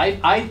on that.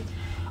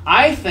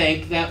 I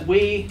think that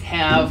we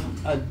have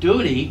a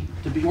duty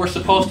to be. We're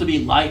supposed to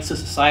be lights of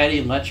society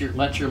and let your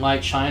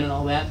light shine and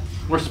all that.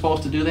 We're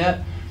supposed to do that.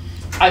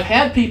 I've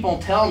had people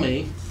tell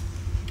me,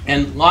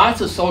 and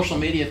lots of social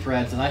media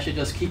threads, and I should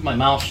just keep my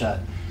mouth shut.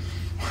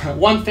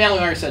 One family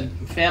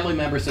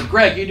member said,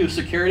 "Greg, you do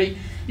security.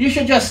 You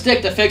should just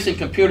stick to fixing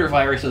computer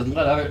viruses and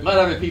let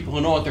other people who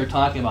know what they're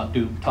talking about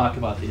talk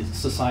about these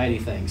society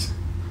things."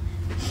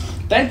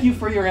 Thank you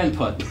for your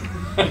input.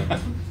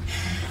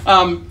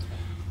 And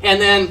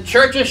then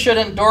churches should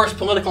endorse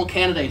political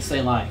candidates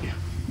they like.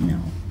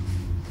 No.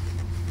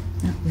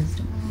 Not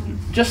wisdom.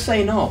 Just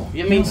say no.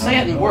 You mean say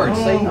it in words.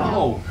 Say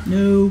no.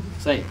 No.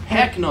 Say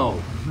heck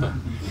no.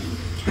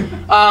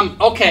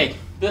 Okay.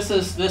 This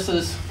is.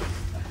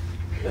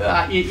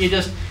 You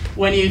just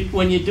when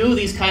you do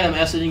these kind of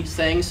messaging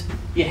things,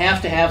 you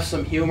have to have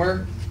some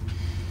humor.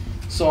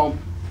 So,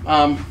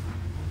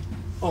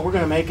 we're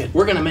gonna make it.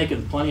 We're gonna make it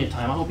in plenty of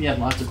time. I hope you have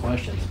lots of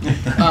questions.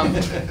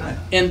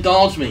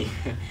 Indulge me.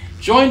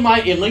 Join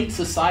my elite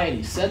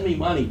society. Send me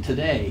money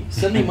today.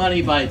 Send me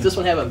money by this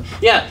one have a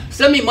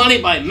Send me money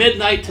by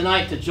midnight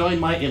tonight to join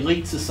my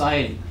elite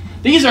society.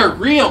 These are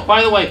real.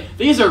 By the way,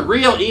 these are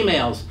real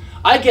emails.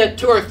 I get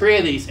 2 or 3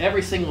 of these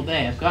every single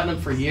day. I've gotten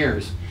them for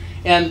years.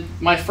 And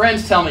my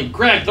friends tell me,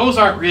 "Greg, those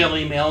aren't real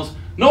emails.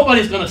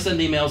 Nobody's going to send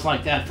emails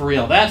like that for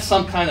real. That's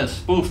some kind of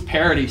spoof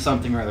parody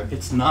something or other."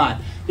 It's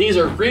not. These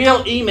are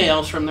real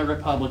emails from the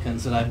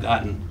Republicans that I've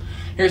gotten.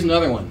 Here's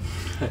another one.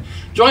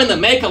 Join the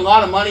Make a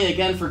Lot of Money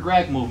Again for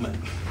Greg movement.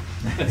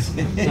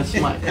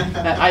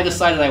 I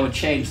decided I would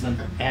change the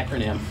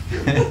acronym.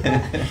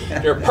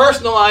 Your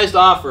personalized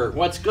offer.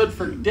 What's good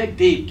for, dig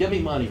deep, give me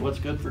money. What's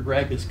good for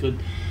Greg is good.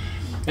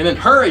 And then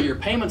hurry, your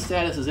payment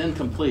status is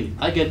incomplete.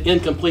 I get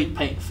incomplete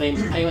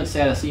payment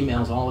status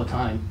emails all the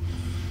time.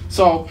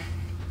 So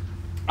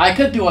I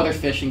could do other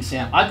phishing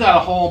samples. I've got a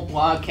whole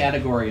blog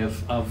category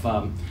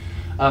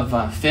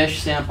of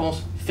fish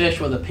samples. Fish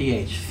with a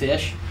PH,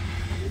 fish.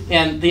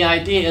 And the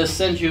idea is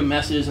send you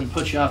messages and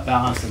put you off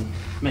balance and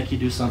make you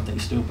do something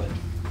stupid.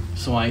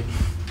 So I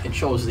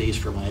chose these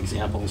for my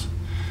examples.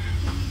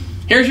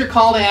 Here's your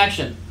call to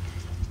action.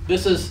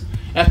 This is,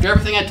 after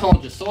everything I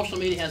told you, social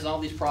media has all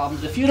these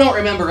problems. If you don't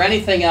remember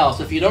anything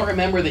else, if you don't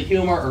remember the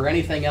humor or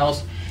anything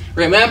else,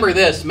 remember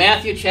this,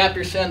 Matthew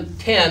chapter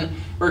 10,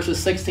 verses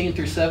 16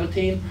 through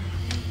 17.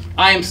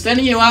 I am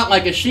sending you out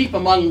like a sheep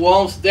among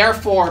wolves,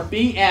 therefore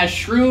be as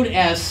shrewd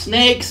as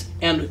snakes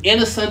and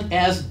innocent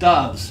as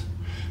doves.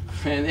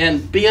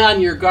 And be on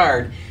your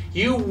guard.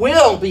 You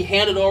will be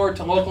handed over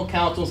to local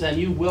councils and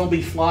you will be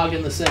flogged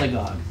in the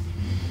synagogue.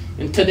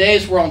 In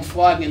today's world,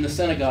 flogging in the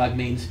synagogue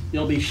means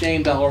you'll be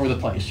shamed all over the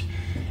place.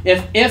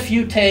 If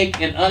you take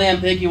an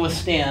unambiguous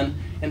stand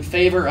in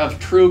favor of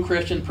true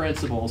Christian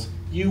principles,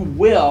 you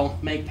will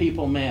make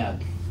people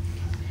mad.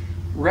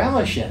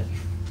 Relish it.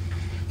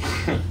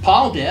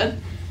 Paul did.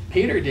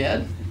 Peter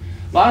did.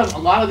 A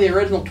lot of the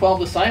original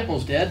 12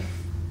 disciples did.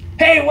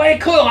 Hey, way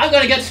cool, I'm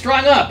gonna get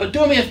strung up, but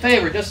do me a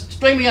favor, just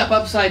string me up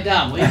upside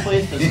down, will you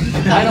please? 'Cause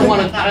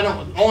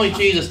only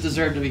Jesus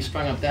deserved to be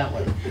strung up that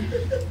way.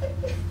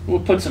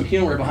 We'll put some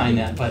humor behind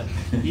that, but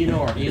you know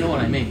what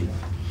I mean.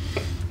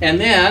 And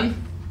then,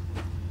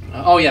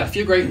 oh yeah, a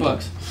few great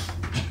books.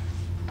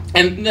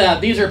 And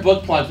these are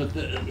book plugs, but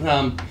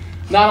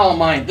not all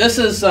mine. This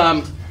is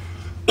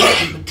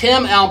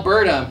Tim,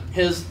 Alberta.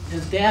 His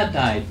dad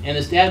died, and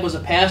his dad was a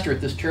pastor at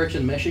this church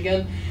in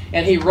Michigan.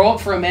 And he wrote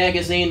for a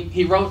magazine.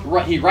 He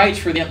writes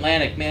for the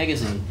Atlantic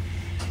magazine,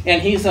 and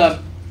he's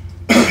a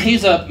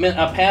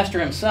pastor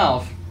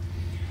himself.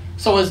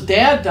 So his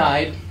dad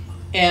died,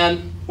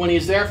 and when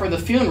he's there for the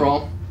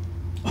funeral,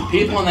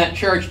 people in that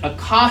church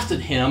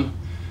accosted him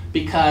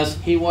because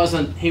they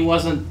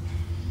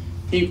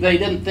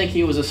didn't think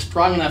he was a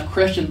strong enough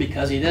Christian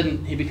because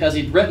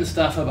he'd written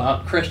stuff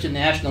about Christian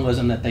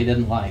nationalism that they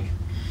didn't like.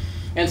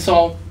 And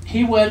so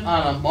he went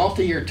on a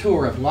multi-year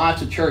tour of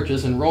lots of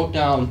churches and wrote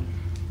down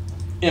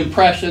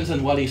impressions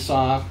and what he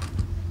saw.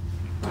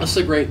 This is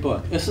a great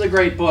book. This is a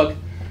great book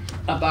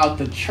about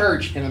the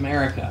church in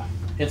America.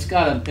 It's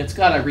got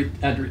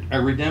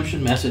a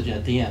redemption message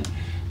at the end,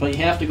 but you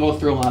have to go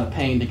through a lot of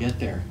pain to get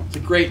there. It's a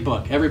great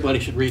book. Everybody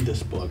should read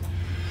this book.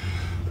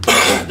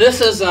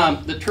 This is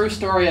the true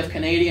story of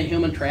Canadian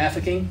human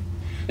trafficking.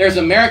 There's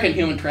American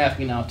human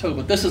trafficking now too,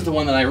 but this is the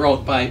one that I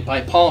wrote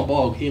by Paul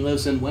Boge. He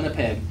lives in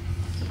Winnipeg.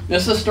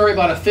 This is a story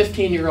about a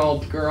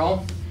 15-year-old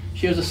girl.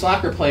 She was a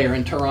soccer player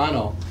in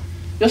Toronto.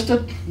 Just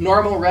a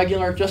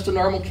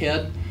normal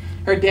kid.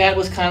 Her dad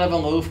was kind of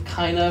aloof,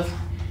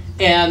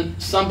 and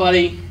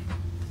somebody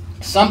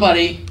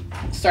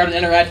started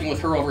interacting with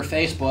her over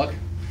Facebook,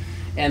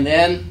 and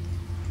then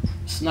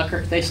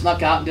they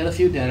snuck out and did a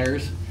few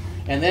dinners.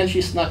 And then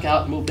she snuck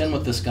out and moved in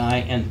with this guy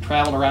and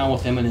traveled around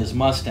with him in his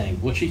Mustang,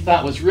 which she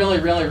thought was really,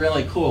 really,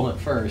 really cool at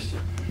first,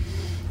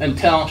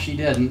 until she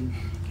didn't.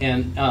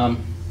 And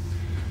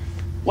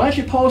why don't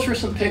you pose for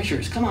some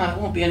pictures? Come on, it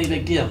won't be any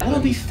big deal. It'll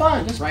be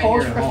fun. Just right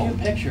pose for a few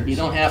pictures. You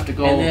don't have to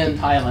go to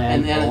Thailand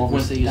and then it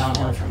went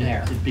downhill from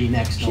there. It'd be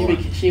next door.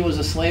 She was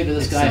a slave to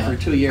this guy for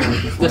 2 years.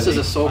 This is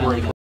a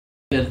sobering.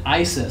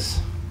 ISIS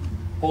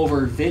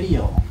over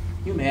video.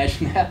 Can you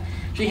imagine that?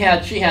 She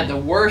had the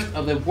worst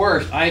of the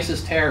worst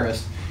ISIS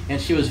terrorists, and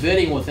she was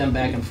videoing with them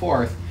back and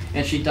forth,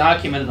 and she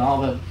documented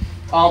all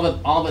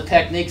the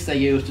techniques they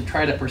used to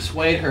try to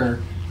persuade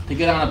her to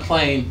get on a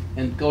plane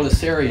and go to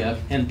Syria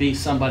and be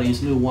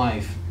somebody's new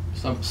wife,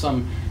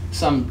 some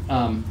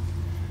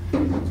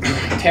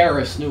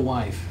terrorist's new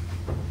wife.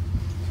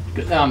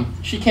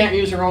 She can't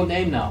use her own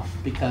name now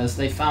because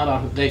they found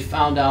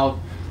out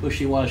who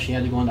she was. She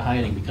had to go into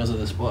hiding because of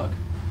this book.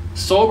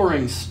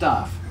 Sobering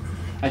stuff.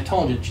 I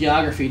told you,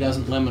 geography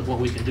doesn't limit what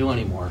we can do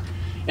anymore.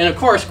 And of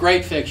course,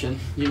 great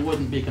fiction. You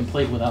wouldn't be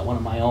complete without one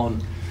of my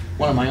own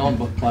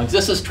book plugs.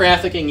 This is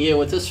Trafficking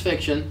U. It's this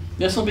fiction.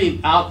 This will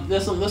be out.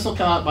 This will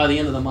come out by the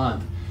end of the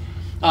month.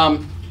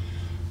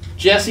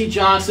 Jessie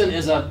Johnson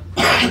is a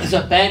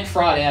bank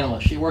fraud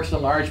analyst. She works at a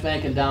large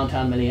bank in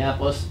downtown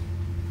Minneapolis.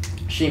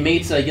 She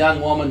meets a young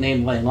woman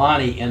named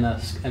Leilani in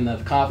the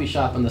coffee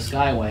shop in the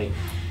Skyway,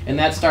 and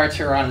that starts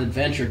her on an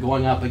adventure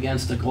going up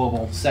against a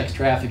global sex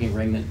trafficking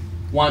ring that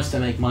wants to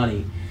make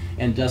money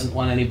and doesn't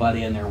want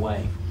anybody in their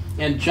way.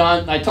 And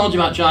John, I told you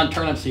about John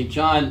Turnipseed.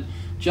 John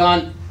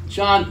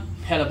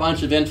had a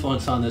bunch of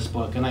influence on this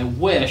book, and I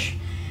wish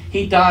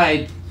he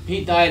died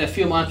a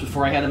few months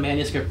before I had a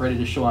manuscript ready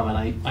to show him,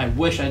 and I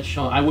wish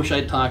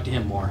I'd talked to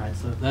him more.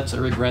 That's a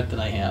regret that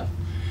I have.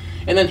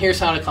 And then here's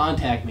how to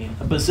contact me.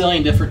 A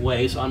bazillion different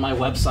ways on my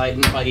website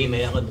and by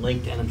email and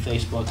LinkedIn and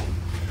Facebook.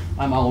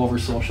 I'm all over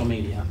social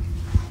media.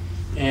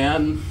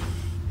 And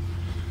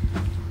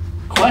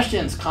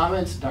questions,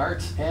 comments,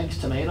 darts, eggs,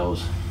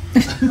 tomatoes?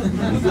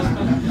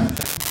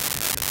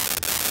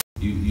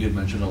 You had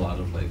mentioned a lot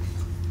of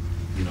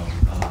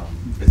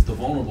it's the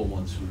vulnerable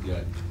ones who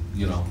get,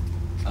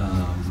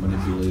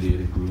 manipulated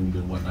and groomed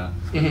and whatnot.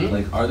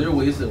 Mm-hmm. Are there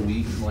ways that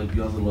we can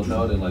be on the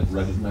lookout and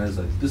recognize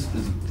this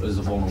is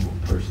a vulnerable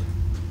person?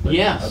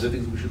 Yes. Are there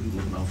things we should be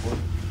looking out for?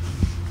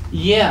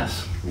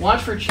 Yes.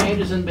 Watch for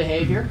changes in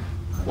behavior.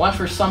 Watch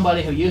for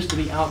somebody who used to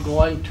be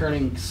outgoing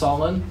turning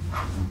sullen.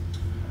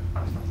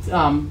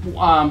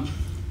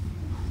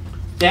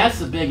 That's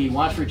the biggie.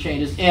 Watch for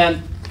changes.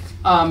 And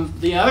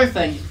the other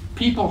thing,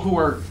 people who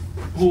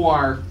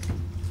are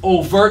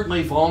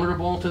overtly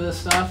vulnerable to this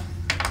stuff,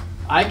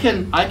 I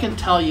can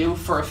tell you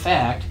for a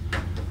fact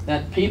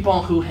that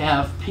people who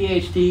have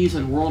PhDs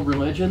in world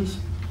religions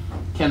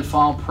can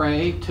fall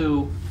prey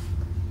to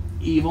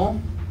evil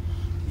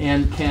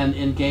and can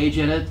engage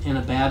in it in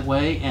a bad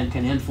way and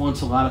can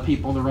influence a lot of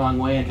people the wrong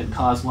way and can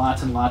cause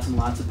lots and lots and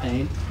lots of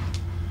pain.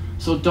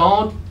 So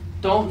don't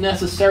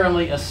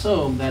necessarily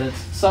assume that it's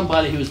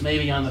somebody who's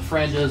maybe on the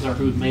fringes or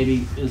who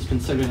maybe is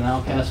considered an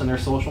outcast in their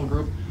social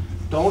group.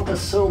 Don't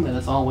assume that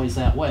it's always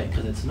that way,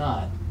 because it's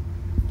not.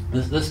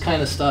 This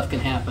kind of stuff can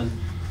happen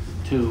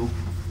to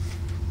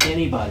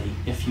anybody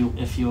if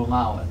you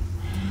allow it.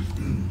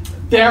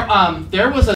 There was a